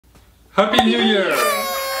Happy New Year!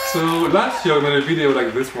 So last year I made a video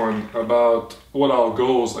like this one about what our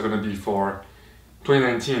goals are going to be for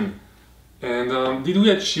 2019. And did we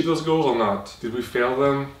achieve those goals or not? Did we fail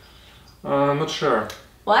them? I'm not sure.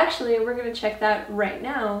 Well, actually, we're going to check that right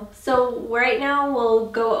now. So right now we'll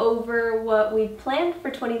go over what we planned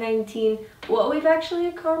for 2019, what we've actually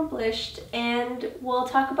accomplished, and we'll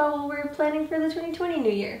talk about what we're planning for the 2020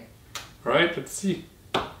 new year. Alright, let's see.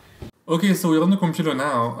 Okay, so we're on the computer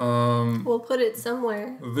now. We'll put it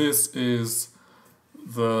somewhere. This is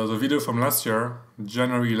the video from last year,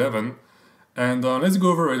 January 11. And let's go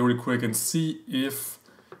over it really quick and see if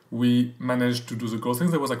we managed to do the goals. I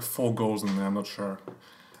think there was like 4 goals in there, I'm not sure.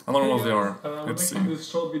 I don't know what they are. Let's see. This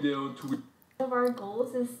short video to... One of our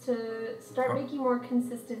goals is to start making more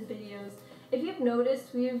consistent videos. If you've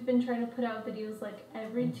noticed, we've been trying to put out videos like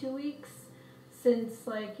every 2 weeks since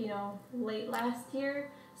like, you know, late last year.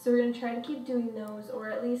 So we're going to try to keep doing those, or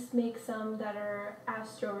at least make some that are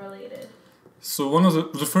astro related. So one of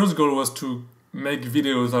the first goal was to make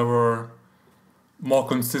videos that were more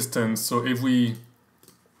consistent. So every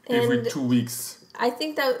 2 weeks. I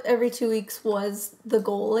think that every 2 weeks was the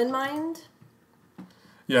goal in mind.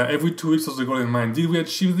 Yeah, every 2 weeks was the goal in mind. Did we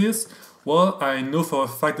achieve this? Well, I know for a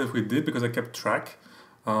fact that we did because I kept track.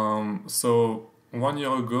 So 1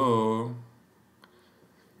 year ago,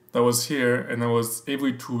 that was here, and that was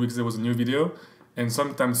every 2 weeks there was a new video, and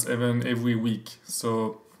sometimes even every week.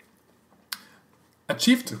 So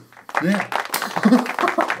achieved. Yeah.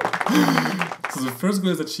 So the first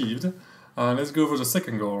goal is achieved. Let's go over the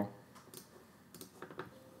second goal.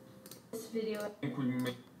 This video. I think we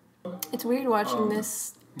made It's weird watching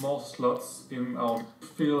this. more slots in our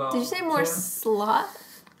fill out. Did you say more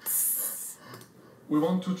slots? We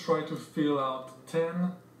want to try to fill out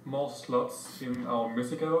 10 more slots in our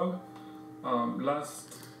Messi catalog.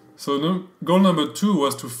 So goal number 2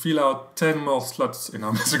 was to fill out 10 more slots in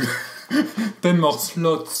our Messi 10 more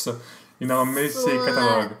slots in our Messi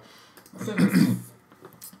catalog.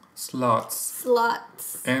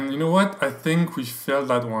 Slots. And you know what? I think we failed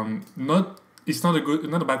that one. It's not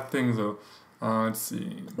a bad thing though. Let's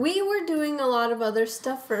see. We were doing a lot of other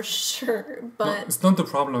stuff for sure, but no, it's not the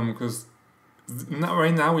problem because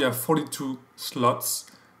right now we have 42 slots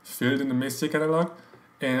filled in the Messier catalog,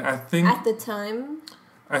 and I think at the time,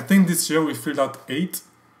 I think this year we filled out 8,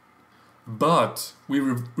 but we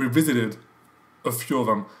revisited a few of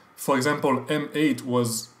them. For example, M8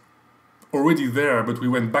 was already there, but we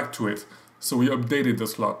went back to it, so we updated the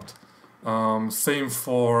slot. Same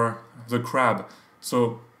for the crab.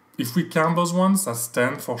 So if we count those ones, that's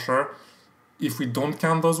 10 for sure. If we don't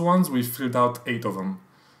count those ones, we filled out 8 of them.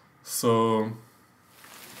 So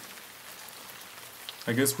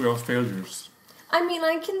I guess we are failures. I mean,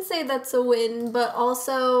 I can say that's a win, but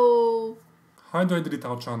also... How do I delete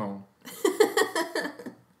our channel?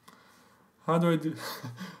 How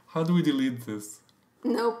do we delete this?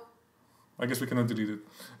 Nope. I guess we cannot delete it.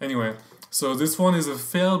 Anyway, so this one is a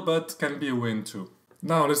fail, but can be a win too.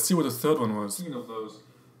 Now let's see what the third one was. 15 of those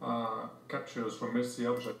captures from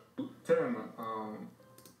Messi object. 10,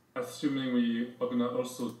 assuming we are gonna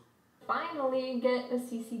also finally get a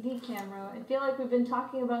CCD camera. I feel like we've been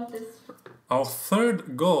talking about this. Our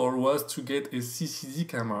third goal was to get a CCD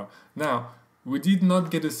camera. Now, we did not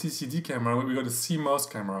get a CCD camera, we got a CMOS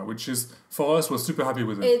camera, which is, for us, we're super happy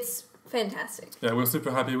with it. It's fantastic. Yeah, we're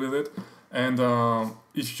super happy with it. And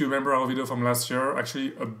if you remember our video from last year,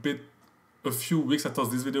 actually a few weeks after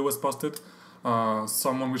this video was posted,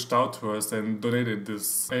 someone reached out to us and donated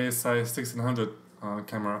this ASI 1600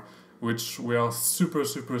 camera, which we are super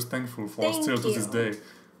thankful for. Still to this day.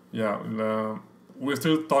 Yeah, we're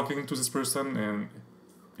still talking to this person and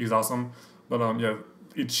he's awesome. But yeah,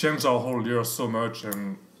 it changed our whole year so much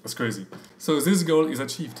and it's crazy. So this goal is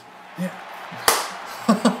achieved. Yeah.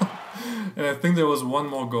 And I think there was one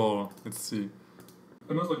more goal. Let's see.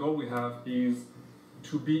 Another goal we have is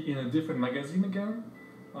to be in a different magazine again.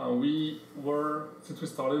 Since we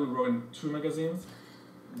started, we were in 2 magazines.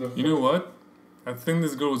 You know what? I think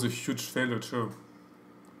this goal was a huge failure too.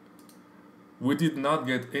 We did not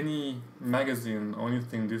get any magazine or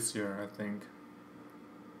anything this year, I think.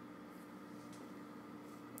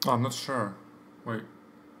 Oh, I'm not sure. Wait.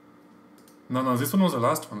 No, this one was the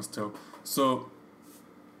last one still. So,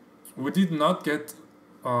 we did not get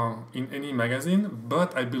in any magazine,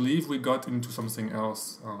 but I believe we got into something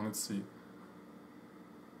else. Let's see.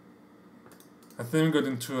 I think we got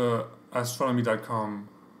into astronomy.com.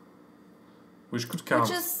 Which could count.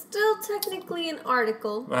 Which is still technically an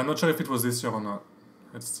article. I'm not sure if it was this year or not.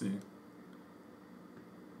 Let's see.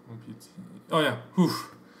 Oh yeah. Whew.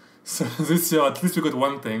 So this year at least we got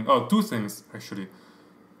one thing. Oh, 2 things actually.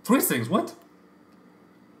 3 things, what?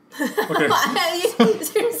 Okay.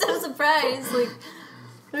 You're so surprised.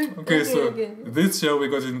 Like, okay, so this year we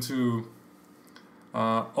got into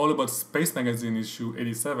All About Space magazine issue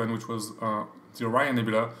 87, which was the Orion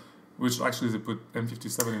Nebula, which actually they put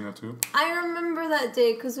M57 in there too. I remember that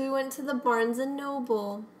day because we went to the Barnes and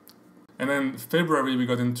Noble. And then February we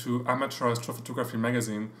got into Amateur Astrophotography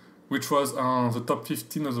magazine, which was the top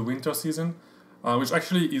 15 of the winter season, which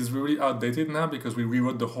actually is really outdated now because we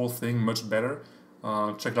rewrote the whole thing much better.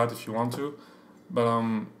 Check it out if you want to. But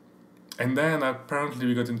and then apparently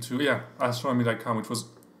we got into astronomy.com, which was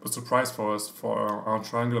a surprise for us for our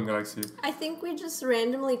triangulum galaxy. I think we just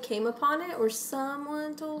randomly came upon it, or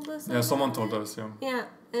someone told us. Yeah, someone told us. Yeah. Yeah,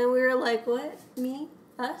 and we were like, "What? Me?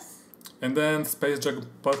 Us?" And then Space Jug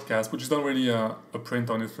podcast, which is not really a print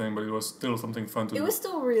or anything, but it was still something fun to do. It was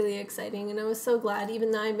still really exciting, and I was so glad,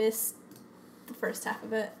 even though I missed the first half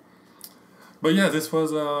of it. But yeah, this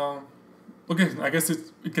was okay. I guess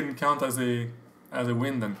it can count as a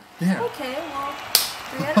win then. Yeah. Okay, well,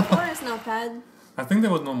 3 out of 4 is not bad. I think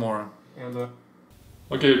there was no more. And,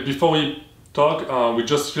 okay, before we talk, we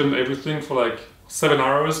just filmed everything for like 7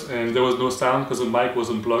 hours and there was no sound because the mic was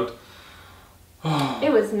unplugged.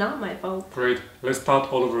 It was not my fault. Great, let's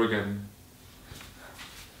start all over again.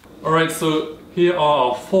 Alright, so here are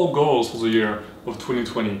our 4 goals for the year of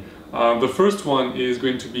 2020. The first one is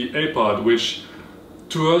going to be APOD, which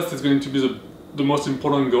to us is going to be the most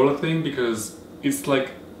important goal, I think, because it's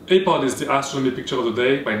like APOD is the astronomy picture of the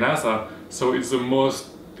day by NASA, so it's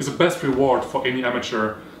the best reward for any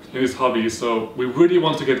amateur in this hobby. So we really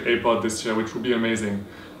want to get APOD this year, which would be amazing.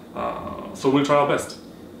 So we'll try our best.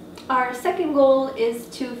 Our second goal is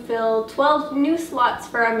to fill 12 new slots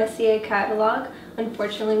for our Messier catalog.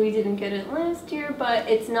 Unfortunately, we didn't get it last year, but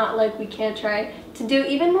it's not like we can't try to do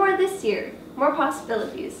even more this year. More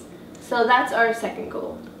possibilities. So that's our second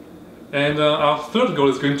goal. And our third goal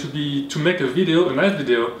is going to be to make a nice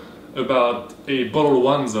video, about a bottle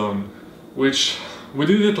 1 zone, which we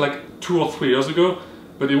did it like 2 or 3 years ago,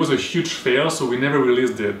 but it was a huge fail, so we never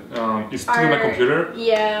released it. It's still on my computer.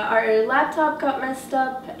 Yeah, our laptop got messed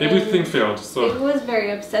up. Everything failed, so... It was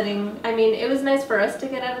very upsetting. I mean, it was nice for us to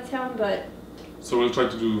get out of town, but... So we'll try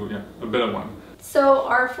to do a better one. So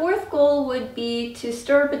our fourth goal would be to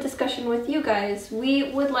stir up a discussion with you guys.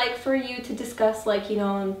 We would like for you to discuss, like, you know,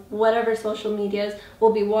 on whatever social medias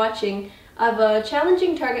we'll be watching, of a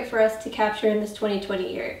challenging target for us to capture in this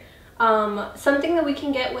 2020 year. Something that we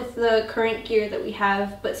can get with the current gear that we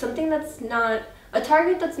have, but something that's not, a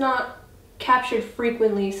target that's not captured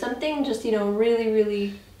frequently, something just, you know, really,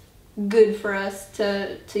 really good for us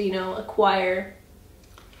to you know, acquire.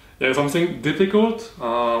 Yeah, something difficult,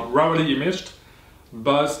 rarely imaged,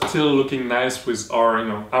 but still looking nice with our, you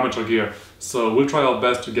know, amateur gear. So we'll try our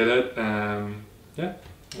best to get it, and yeah,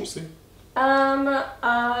 we'll see.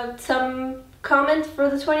 Some comment for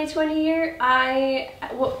the 2020 year. I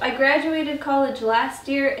graduated college last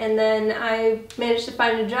year, and then I managed to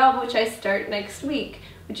find a job, which I start next week,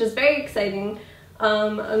 which is very exciting.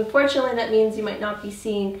 Unfortunately, that means you might not be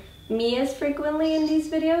seeing me as frequently in these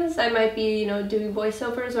videos. I might be, you know, doing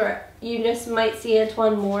voiceovers, or you just might see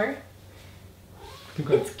Antoine more.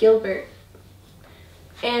 Okay. It's Gilbert.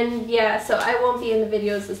 And yeah, so I won't be in the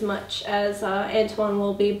videos as much as Antoine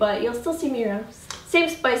will be, but you'll still see me around. Same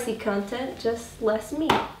spicy content, just less me.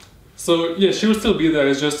 So yeah, she will still be there.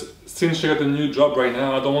 It's just, since she got a new job right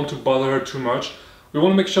now, I don't want to bother her too much. We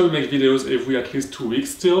want to make sure we make videos every at least 2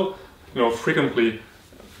 weeks still, you know, frequently.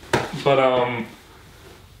 But I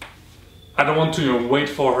don't want to, you know, wait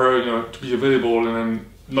for her, you know, to be available and then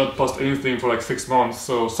not post anything for like 6 months.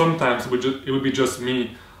 So sometimes it would be just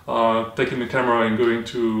me taking the camera and going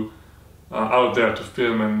to out there to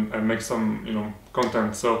film and make some, you know,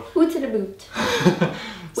 content. So boot to the boot.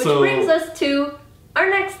 Which brings us to our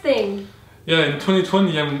next thing. Yeah, in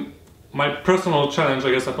 2020, my personal challenge,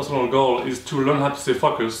 I guess, my personal goal is to learn how to say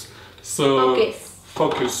focus. So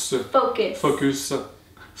focus.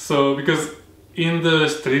 So because in the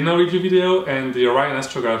Stellina review video and the Orion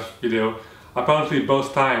Astrograph video, apparently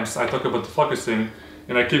both times I talk about the focusing,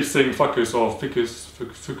 and I keep saying focus or ficus.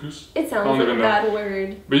 It sounds like a bad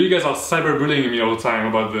word. But you guys are cyberbullying me all the time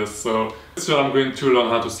about this, so I'm going to learn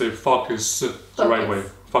how to say focus the right way.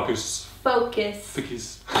 Focus. Focus.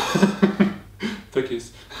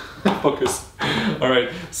 Focus. Alright,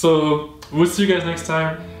 so we'll see you guys next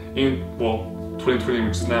time in, well, 2020,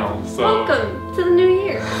 which is now. So welcome to the new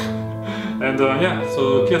year. And yeah,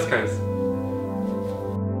 so cheers guys.